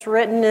It's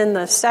written in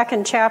the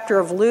second chapter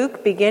of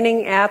Luke,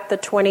 beginning at the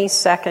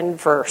 22nd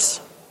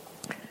verse.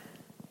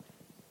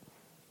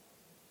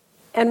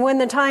 And when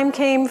the time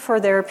came for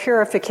their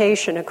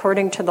purification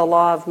according to the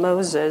law of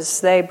Moses,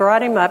 they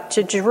brought him up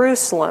to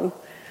Jerusalem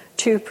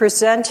to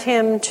present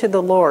him to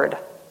the Lord.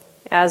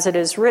 As it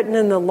is written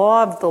in the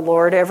law of the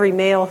Lord, every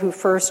male who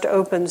first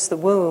opens the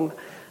womb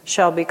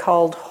shall be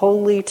called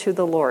holy to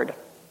the Lord.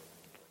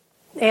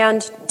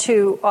 And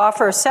to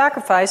offer a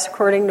sacrifice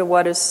according to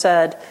what is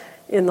said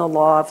in the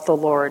law of the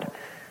Lord,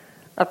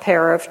 a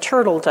pair of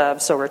turtle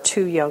doves or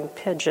 2 young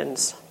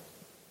pigeons.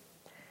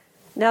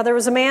 Now there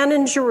was a man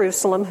in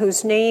Jerusalem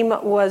whose name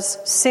was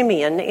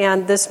Simeon,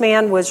 and this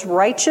man was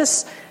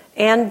righteous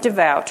and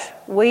devout,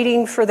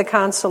 waiting for the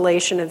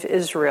consolation of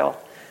Israel.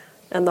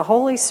 And the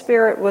Holy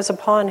Spirit was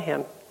upon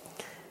him.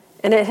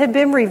 And it had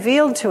been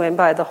revealed to him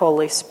by the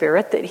Holy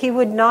Spirit that he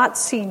would not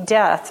see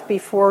death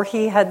before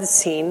he had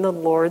seen the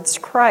Lord's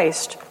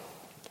Christ.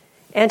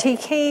 And he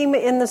came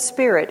in the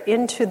Spirit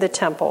into the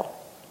temple.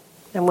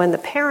 And when the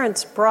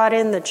parents brought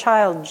in the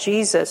child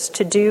Jesus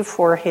to do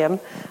for him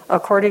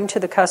according to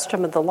the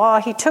custom of the law,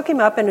 he took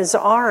him up in his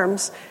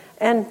arms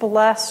and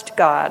blessed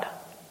God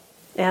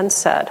and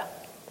said,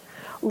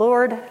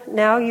 Lord,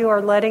 now you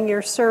are letting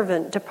your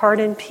servant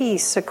depart in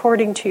peace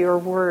according to your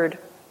word.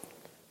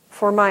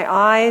 For my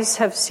eyes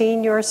have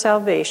seen your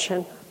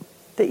salvation,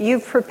 that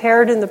you've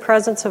prepared in the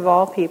presence of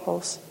all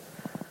peoples,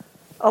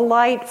 a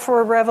light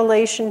for a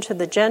revelation to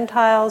the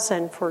Gentiles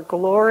and for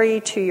glory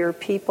to your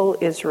people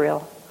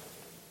Israel.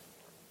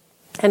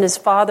 And his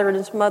father and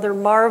his mother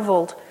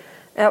marveled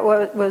at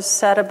what was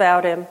said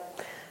about him.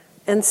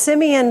 And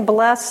Simeon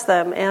blessed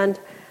them and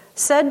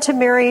said to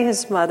Mary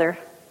his mother,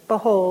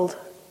 Behold,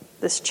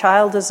 this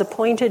child is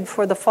appointed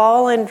for the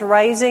fall and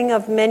rising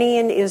of many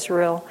in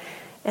Israel,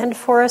 and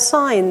for a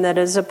sign that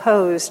is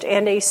opposed,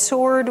 and a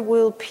sword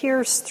will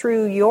pierce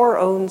through your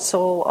own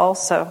soul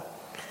also,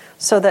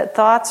 so that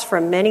thoughts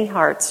from many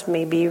hearts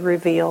may be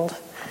revealed.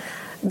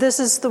 This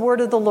is the word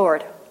of the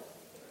Lord.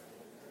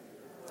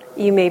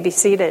 You may be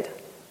seated.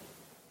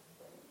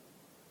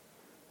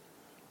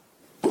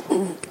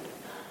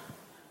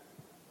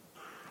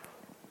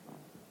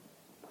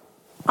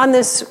 On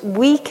this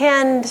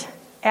weekend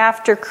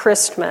after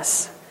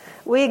Christmas,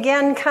 we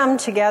again come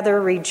together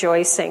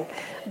rejoicing.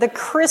 The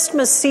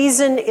Christmas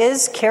season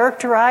is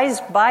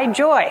characterized by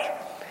joy,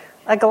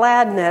 a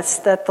gladness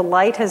that the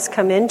light has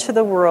come into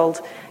the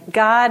world.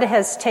 God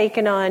has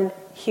taken on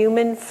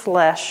human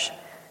flesh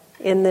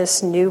in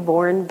this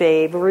newborn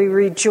babe. We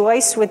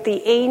rejoice with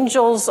the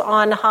angels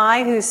on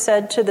high who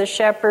said to the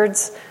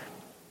shepherds,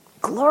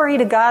 Glory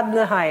to God in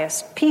the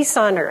highest, peace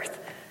on earth,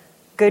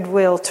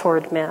 goodwill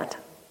toward men.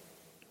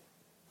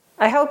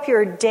 I hope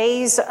your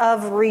days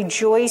of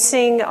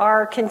rejoicing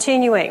are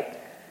continuing.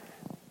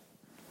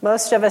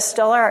 Most of us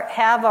still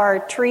have our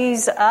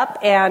trees up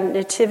and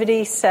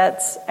nativity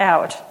sets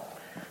out.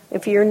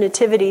 If your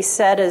nativity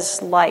set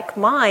is like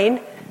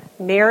mine,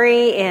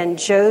 Mary and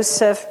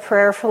Joseph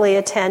prayerfully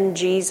attend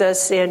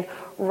Jesus in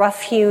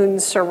rough-hewn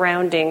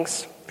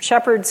surroundings.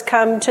 Shepherds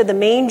come to the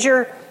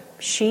manger,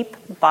 sheep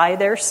by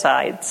their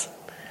sides.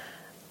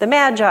 The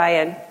Magi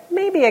and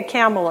maybe a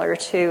camel or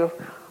two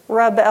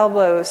rub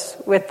elbows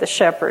with the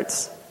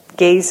shepherds,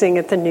 gazing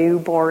at the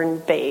newborn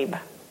babe.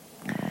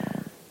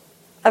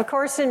 Of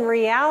course, in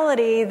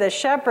reality, the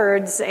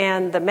shepherds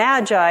and the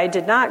Magi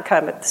did not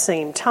come at the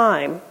same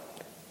time.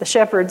 The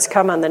shepherds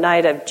come on the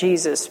night of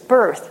Jesus'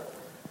 birth.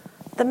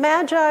 The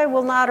Magi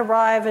will not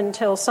arrive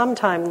until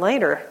sometime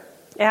later,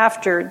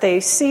 after they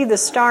see the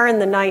star in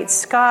the night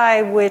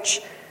sky,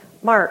 which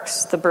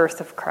marks the birth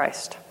of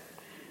Christ.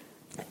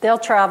 They'll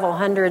travel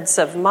hundreds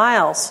of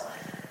miles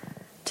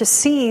to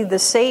see the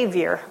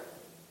Savior.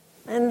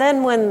 And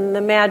then when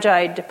the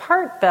Magi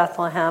depart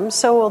Bethlehem,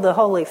 so will the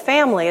Holy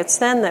Family. It's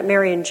then that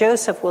Mary and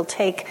Joseph will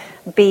take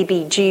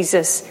baby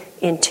Jesus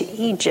into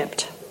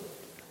Egypt.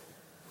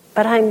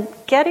 But I'm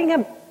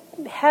getting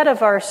ahead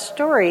of our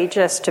story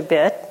just a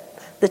bit.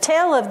 The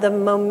tale of the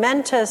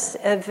momentous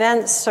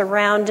events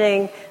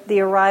surrounding the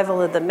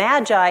arrival of the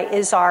Magi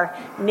is our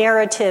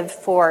narrative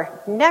for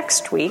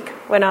next week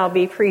when I'll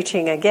be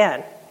preaching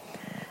again.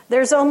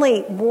 There's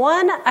only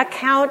one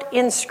account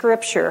in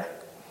Scripture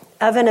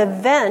of an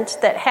event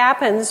that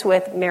happens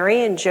with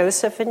Mary and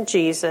Joseph and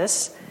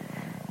Jesus,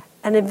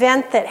 an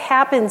event that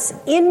happens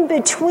in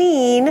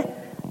between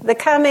the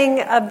coming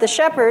of the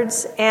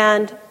shepherds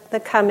and the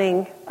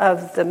coming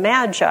of the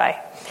Magi.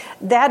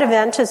 That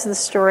event is the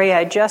story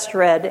I just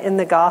read in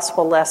the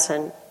gospel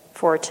lesson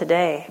for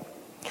today.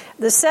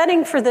 The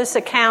setting for this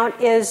account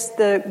is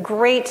the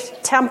great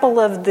temple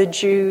of the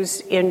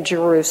Jews in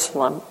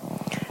Jerusalem.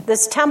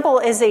 This temple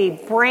is a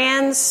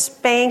brand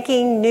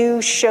spanking new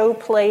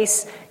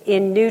showplace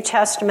in New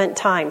Testament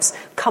times,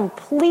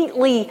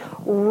 completely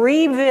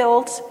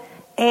rebuilt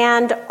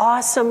and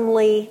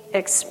awesomely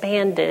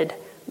expanded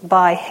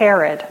by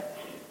Herod.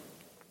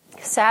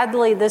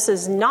 Sadly, this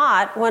is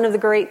not one of the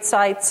great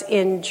sites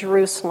in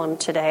Jerusalem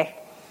today.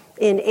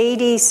 In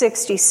AD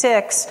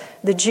 66,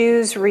 the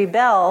Jews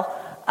rebel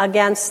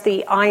against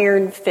the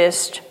iron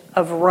fist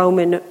of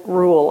Roman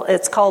rule.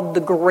 It's called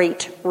the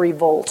Great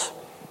Revolt.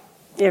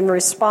 In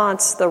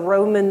response, the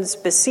Romans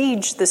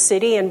besiege the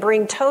city and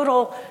bring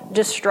total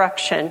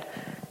destruction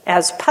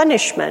as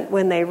punishment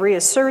when they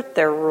reassert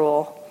their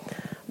rule.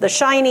 The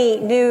shiny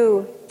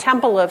new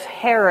Temple of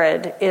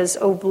Herod is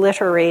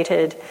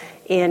obliterated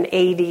in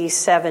AD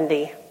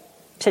 70.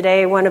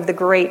 Today, one of the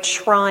great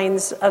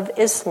shrines of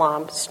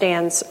Islam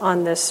stands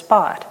on this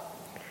spot.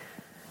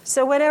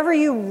 So whenever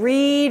you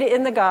read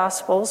in the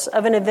Gospels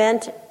of an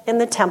event in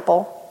the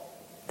temple,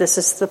 this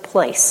is the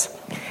place.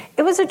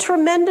 It was a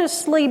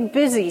tremendously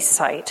busy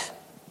site.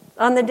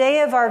 On the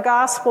day of our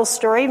Gospel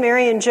story,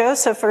 Mary and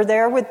Joseph are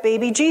there with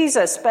baby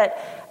Jesus, but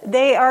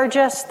they are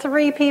just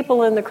 3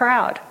 people in the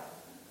crowd.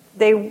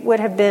 They would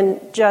have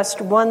been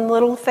just one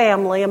little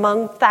family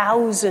among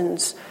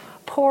thousands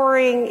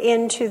pouring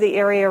into the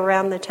area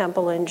around the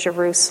temple in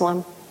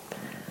Jerusalem.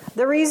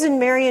 The reason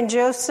Mary and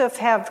Joseph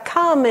have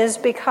come is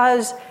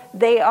because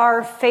they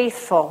are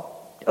faithful,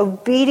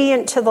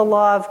 obedient to the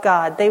law of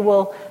God. They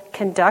will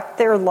conduct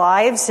their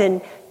lives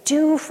and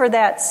do for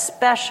that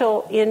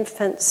special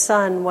infant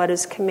son what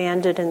is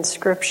commanded in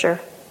Scripture.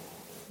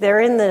 They're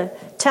in the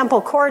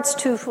temple courts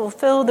to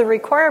fulfill the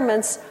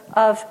requirements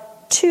of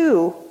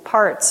 2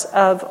 parts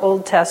of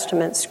Old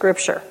Testament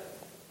Scripture.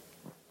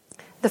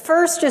 The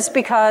first is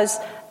because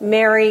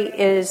Mary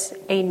is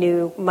a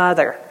new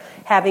mother.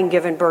 Having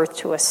given birth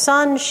to a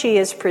son, she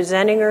is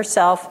presenting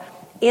herself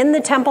in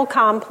the temple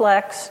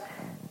complex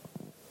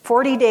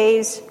 40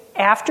 days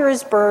after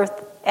his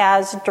birth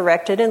as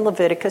directed in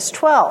Leviticus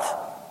 12.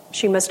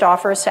 She must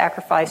offer a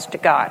sacrifice to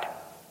God.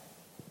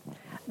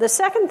 The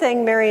second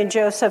thing Mary and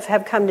Joseph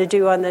have come to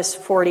do on this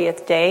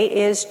 40th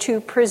day is to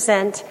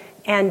present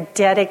and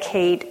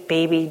dedicate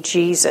baby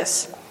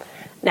Jesus.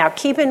 Now,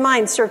 keep in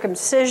mind,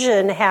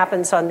 circumcision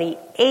happens on the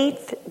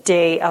 8th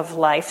day of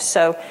life,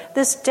 so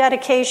this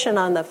dedication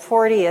on the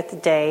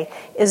 40th day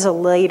is a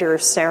later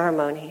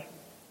ceremony.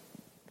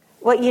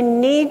 What you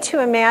need to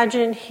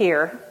imagine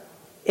here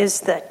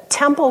is the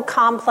temple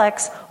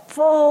complex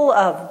full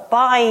of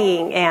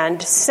buying and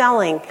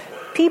selling.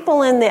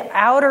 People in the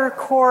outer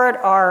court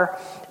are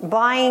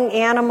buying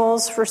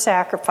animals for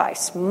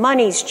sacrifice.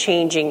 Money's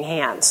changing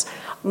hands.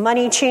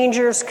 Money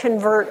changers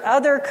convert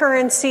other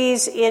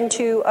currencies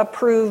into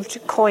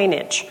approved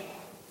coinage.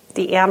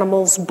 The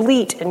animals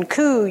bleat and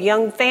coo.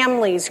 Young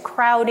families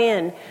crowd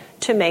in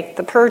to make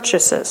the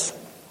purchases.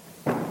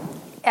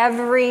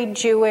 Every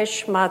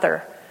Jewish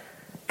mother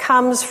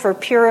comes for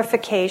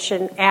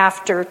purification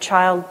after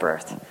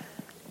childbirth.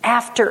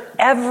 After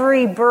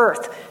every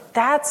birth,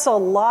 that's a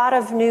lot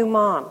of new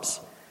moms.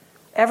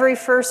 Every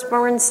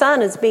firstborn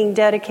son is being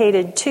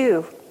dedicated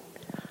too.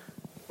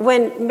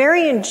 When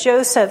Mary and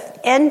Joseph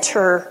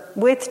enter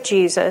with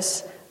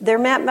Jesus, they're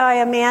met by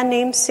a man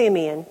named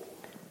Simeon.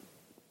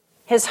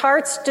 His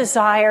heart's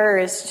desire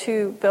is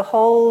to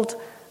behold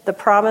the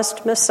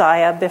promised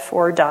Messiah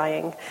before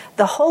dying.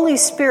 The Holy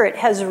Spirit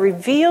has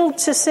revealed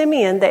to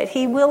Simeon that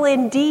he will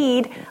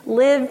indeed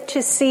live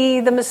to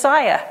see the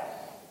Messiah.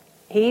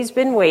 He's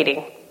been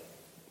waiting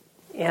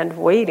and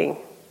waiting.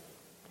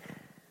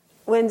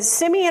 When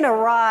Simeon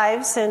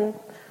arrives and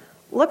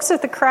looks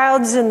at the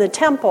crowds in the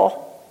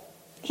temple,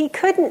 he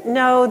couldn't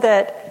know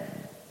that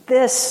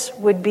this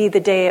would be the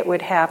day it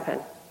would happen.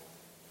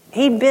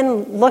 He'd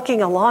been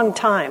looking a long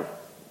time.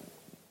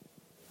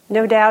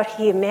 No doubt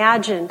he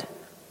imagined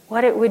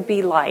what it would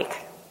be like,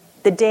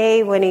 the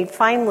day when he'd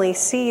finally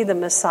see the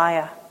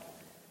Messiah.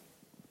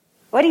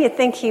 What do you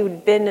think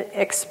he'd been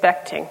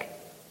expecting?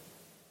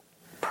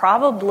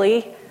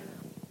 Probably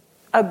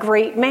a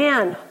great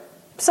man,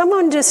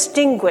 someone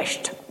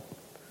distinguished,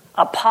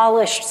 a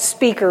polished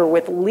speaker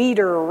with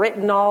leader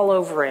written all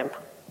over him.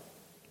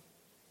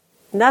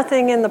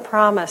 Nothing in the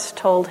promise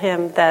told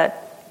him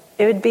that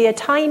it would be a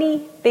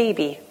tiny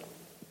baby.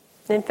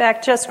 In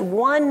fact, just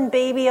one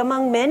baby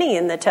among many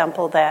in the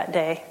temple that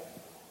day.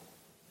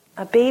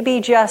 A baby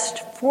just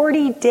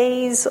 40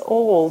 days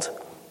old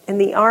in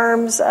the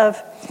arms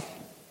of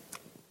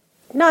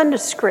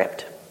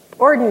nondescript,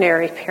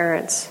 ordinary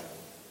parents.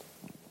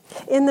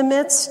 In the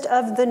midst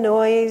of the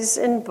noise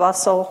and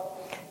bustle,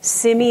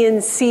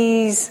 Simeon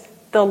sees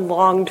the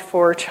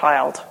longed-for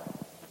child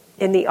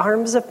in the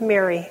arms of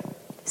Mary.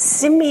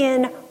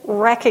 Simeon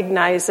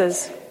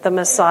recognizes the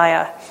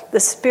Messiah. The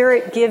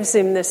Spirit gives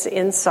him this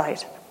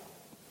insight.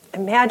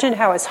 Imagine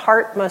how his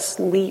heart must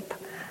leap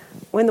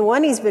when the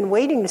one he's been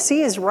waiting to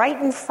see is right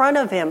in front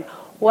of him.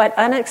 What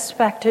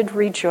unexpected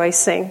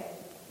rejoicing.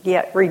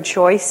 Yet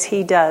rejoice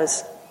he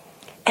does.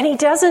 And he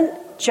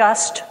doesn't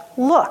just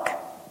look.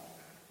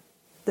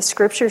 The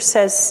Scripture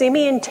says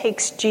Simeon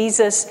takes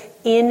Jesus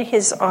in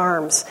his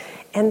arms,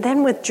 and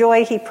then with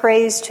joy he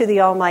prays to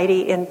the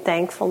Almighty in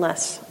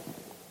thankfulness.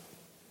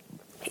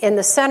 In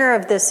the center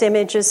of this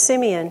image is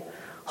Simeon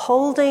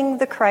holding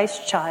the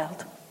Christ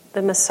child,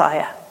 the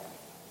Messiah.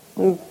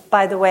 And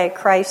by the way,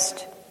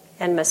 Christ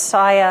and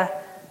Messiah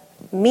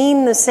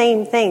mean the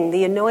same thing,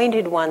 the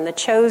anointed one, the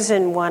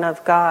chosen one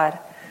of God.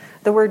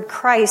 The word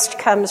Christ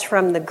comes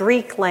from the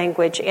Greek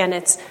language, and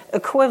its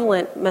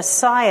equivalent,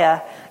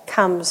 Messiah,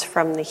 comes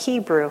from the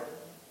Hebrew.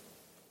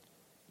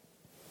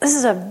 This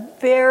is a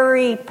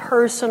very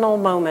personal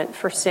moment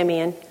for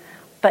Simeon,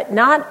 but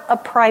not a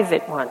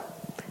private one.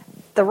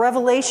 The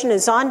revelation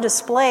is on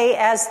display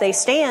as they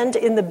stand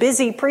in the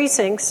busy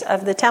precincts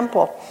of the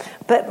temple.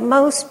 But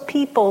most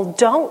people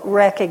don't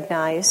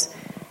recognize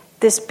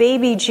this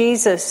baby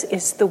Jesus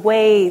is the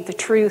way, the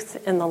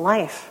truth, and the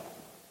life.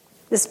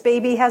 This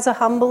baby has a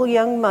humble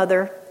young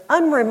mother,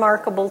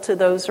 unremarkable to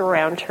those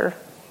around her.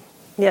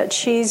 Yet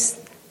she's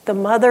the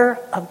mother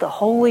of the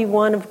Holy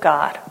One of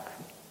God.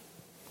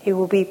 He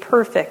will be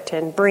perfect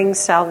and bring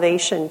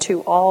salvation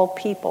to all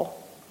people.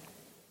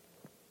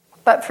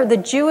 But for the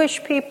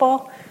Jewish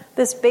people,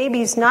 this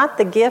baby's not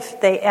the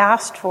gift they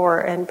asked for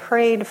and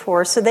prayed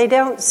for, so they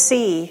don't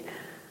see.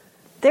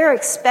 They're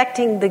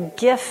expecting the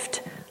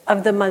gift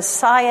of the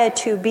Messiah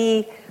to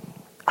be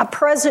a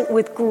present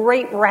with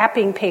great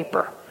wrapping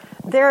paper.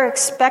 They're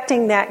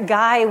expecting that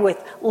guy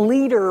with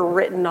leader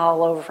written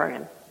all over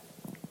him.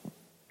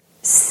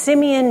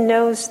 Simeon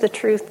knows the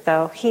truth,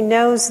 though. He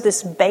knows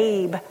this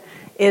babe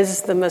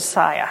is the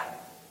Messiah,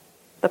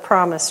 the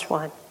promised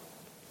one.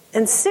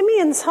 And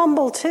Simeon's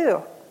humble,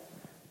 too.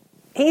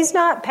 He's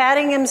not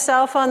patting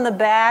himself on the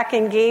back,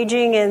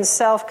 engaging in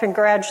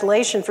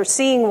self-congratulation for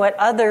seeing what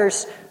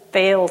others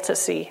fail to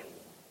see.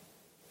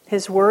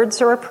 His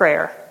words are a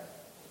prayer.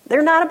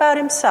 They're not about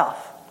himself,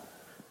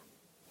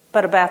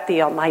 but about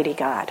the Almighty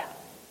God.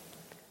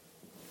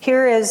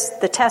 Here is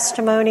the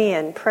testimony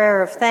and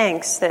prayer of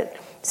thanks that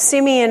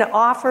Simeon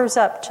offers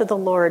up to the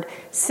Lord.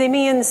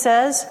 Simeon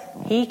says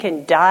he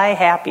can die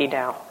happy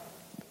now.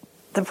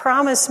 The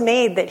promise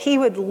made that he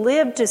would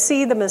live to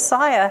see the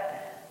Messiah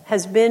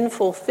has been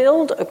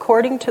fulfilled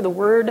according to the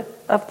word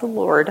of the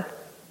Lord.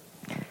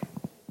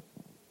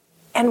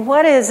 And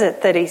what is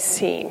it that he's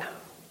seen?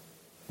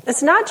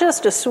 It's not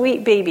just a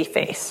sweet baby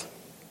face.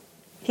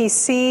 He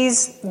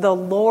sees the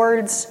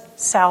Lord's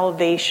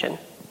salvation.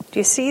 Do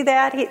you see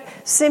that?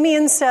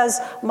 Simeon says,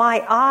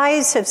 "My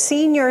eyes have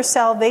seen your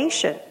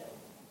salvation."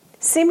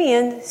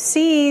 Simeon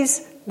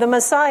sees the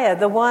Messiah,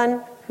 the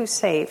one who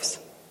saves.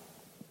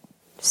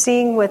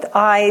 Seeing with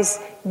eyes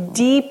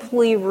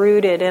deeply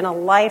rooted in a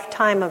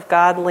lifetime of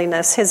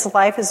godliness. His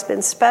life has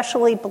been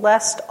specially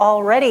blessed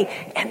already.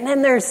 And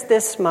then there's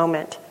this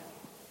moment.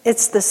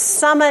 It's the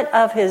summit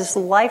of his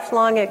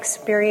lifelong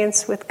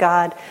experience with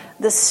God.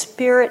 The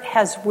Spirit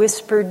has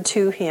whispered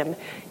to him,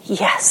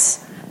 "Yes,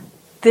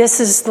 this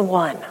is the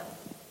one."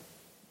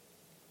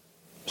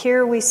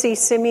 Here we see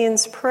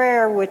Simeon's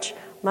prayer, which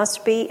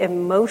must be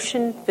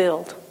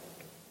emotion-filled.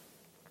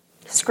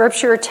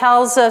 Scripture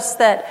tells us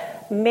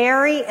that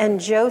Mary and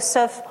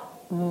Joseph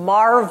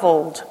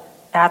marveled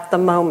at the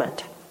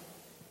moment.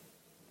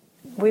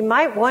 We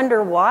might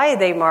wonder why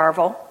they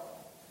marvel.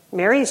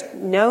 Mary's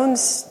known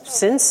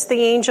since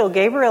the angel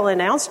Gabriel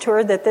announced to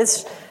her that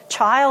this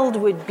child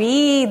would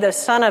be the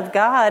Son of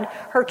God.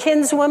 Her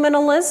kinswoman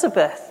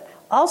Elizabeth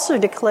also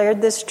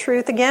declared this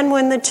truth again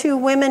when the two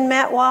women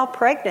met while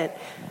pregnant.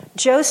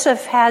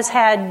 Joseph has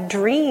had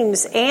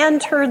dreams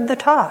and heard the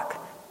talk.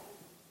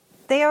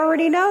 They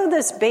already know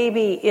this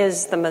baby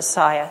is the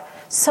Messiah.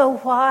 So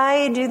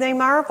why do they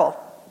marvel?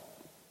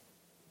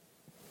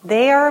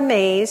 They are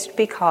amazed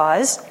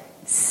because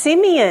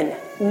Simeon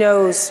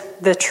knows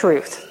the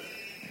truth.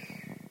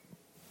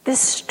 This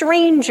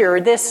stranger,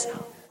 this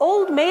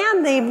old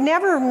man they've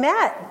never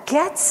met,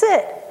 gets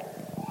it.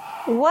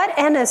 What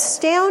an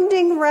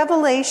astounding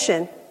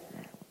revelation.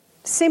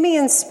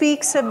 Simeon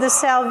speaks of the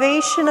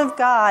salvation of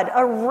God,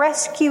 a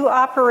rescue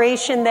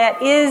operation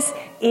that is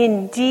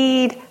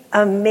indeed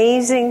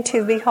amazing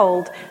to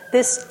behold.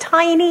 This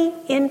tiny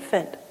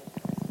infant,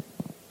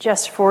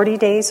 just 40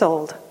 days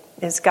old,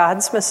 is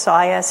God's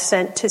Messiah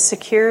sent to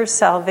secure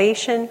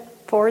salvation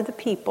for the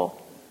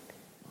people.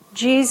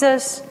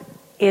 Jesus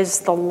is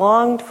the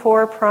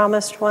longed-for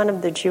promised one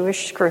of the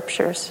Jewish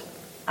Scriptures,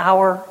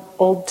 our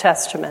Old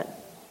Testament.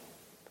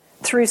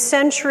 Through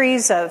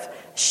centuries of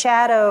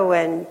shadow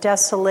and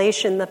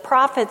desolation, the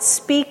prophets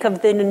speak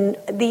of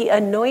the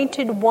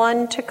anointed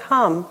one to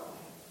come,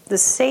 the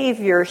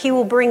Savior. He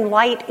will bring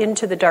light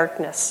into the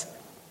darkness.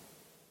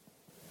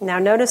 Now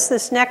notice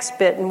this next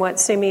bit in what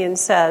Simeon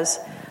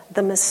says.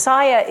 The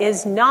Messiah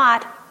is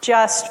not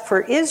just for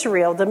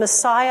Israel. The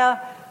Messiah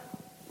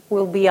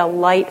will be a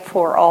light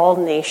for all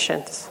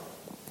nations.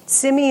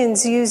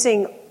 Simeon's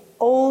using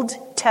Old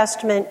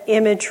Testament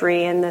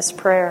imagery in this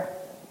prayer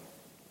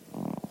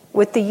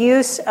with the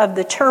use of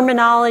the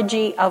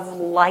terminology of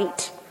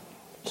light.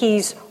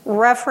 He's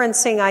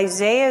referencing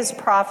Isaiah's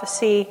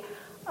prophecy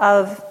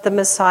of the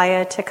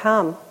Messiah to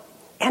come.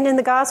 And in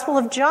the Gospel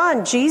of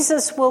John,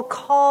 Jesus will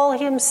call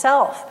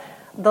himself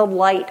the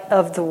light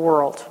of the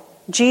world.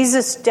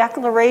 Jesus'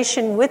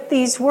 declaration with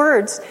these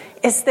words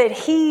is that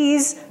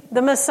he's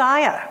the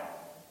Messiah,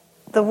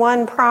 the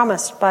one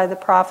promised by the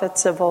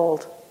prophets of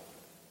old.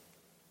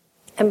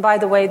 And by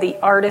the way, the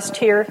artist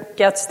here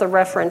gets the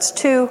reference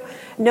too.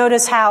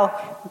 Notice how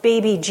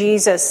baby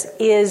Jesus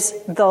is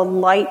the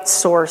light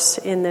source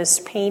in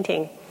this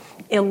painting,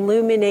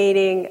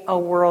 illuminating a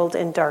world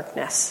in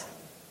darkness.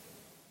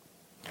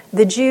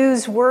 The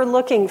Jews were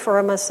looking for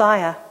a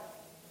Messiah,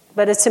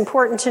 but it's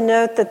important to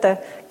note that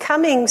the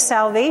coming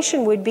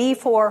salvation would be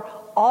for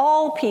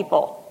all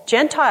people,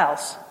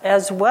 Gentiles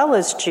as well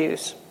as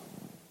Jews.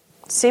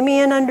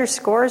 Simeon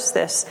underscores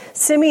this.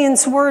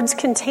 Simeon's words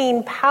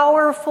contain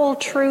powerful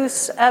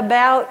truths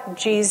about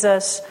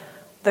Jesus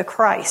the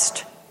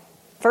Christ.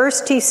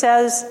 First, he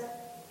says,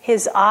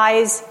 his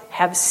eyes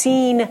have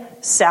seen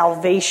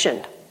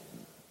salvation.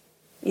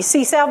 You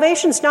see,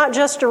 salvation's not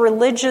just a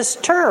religious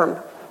term.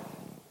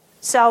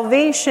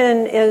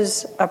 Salvation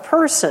is a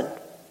person.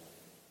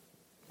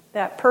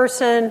 That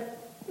person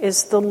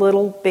is the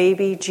little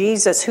baby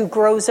Jesus who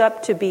grows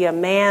up to be a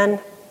man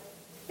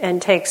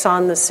and takes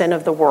on the sin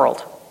of the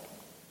world.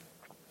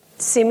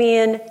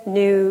 Simeon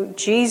knew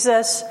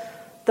Jesus,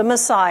 the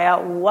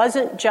Messiah,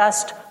 wasn't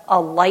just a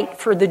light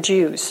for the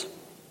Jews.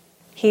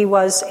 He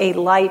was a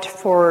light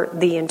for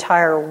the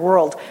entire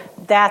world.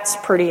 That's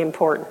pretty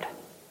important.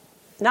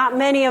 Not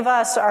many of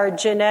us are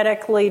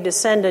genetically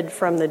descended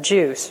from the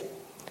Jews.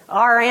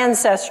 Our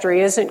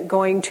ancestry isn't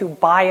going to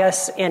buy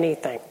us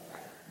anything.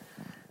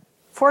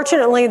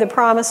 Fortunately, the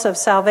promise of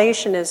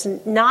salvation is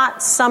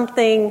not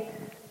something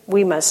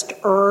we must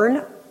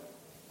earn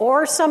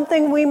or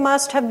something we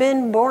must have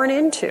been born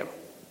into.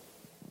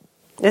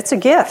 It's a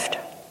gift.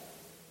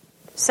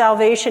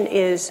 Salvation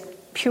is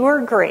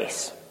pure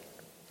grace,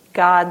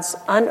 God's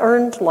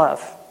unearned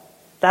love.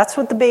 That's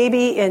what the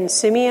baby in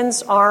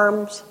Simeon's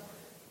arms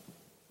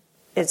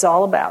is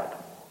all about.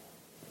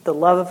 The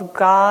love of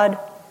God,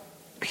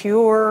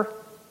 pure,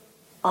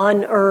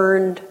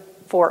 unearned,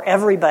 for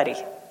everybody.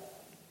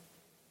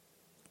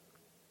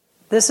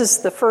 This is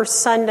the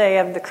first Sunday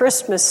of the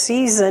Christmas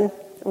season.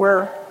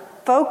 We're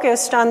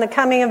focused on the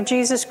coming of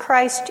Jesus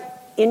Christ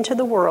into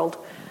the world.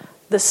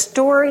 The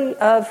story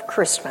of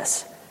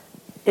Christmas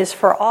is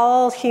for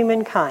all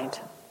humankind.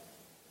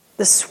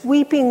 The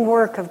sweeping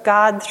work of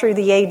God through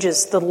the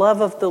ages, the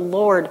love of the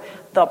Lord,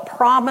 the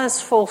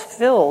promise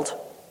fulfilled,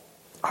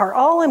 are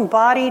all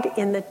embodied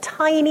in the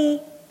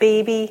tiny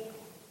baby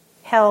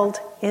held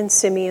in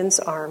Simeon's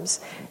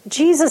arms.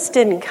 Jesus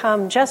didn't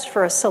come just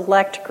for a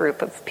select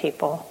group of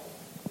people.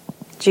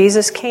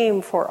 Jesus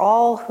came for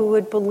all who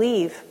would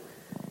believe.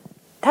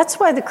 That's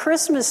why the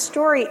Christmas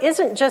story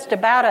isn't just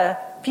about a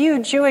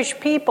few Jewish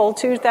people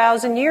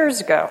 2,000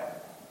 years ago.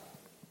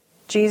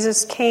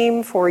 Jesus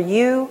came for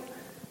you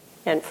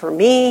and for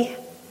me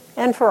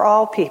and for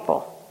all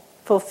people,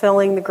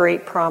 fulfilling the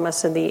great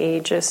promise of the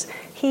ages.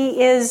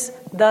 He is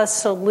the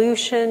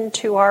solution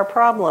to our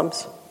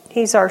problems.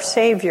 He's our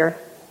Savior.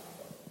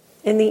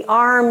 In the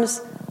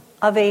arms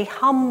of a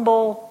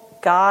humble,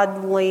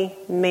 godly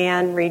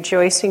man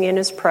rejoicing in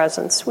his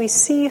presence, we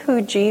see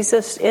who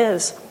Jesus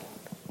is,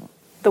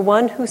 the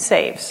one who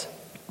saves.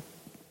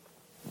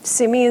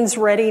 Simeon's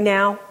ready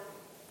now,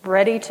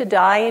 ready to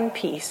die in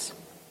peace.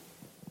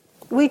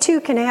 We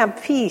too can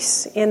have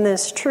peace in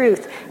this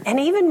truth, and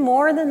even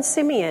more than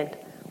Simeon,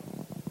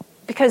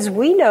 because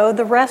we know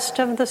the rest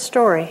of the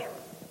story.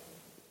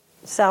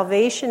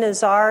 Salvation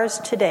is ours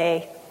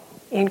today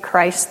in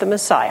Christ the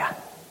Messiah.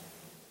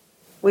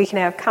 We can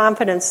have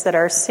confidence that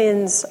our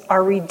sins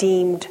are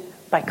redeemed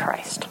by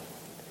Christ.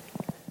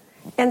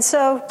 And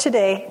so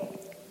today,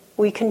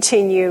 we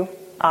continue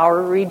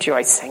our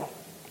rejoicing.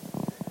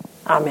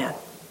 Amen.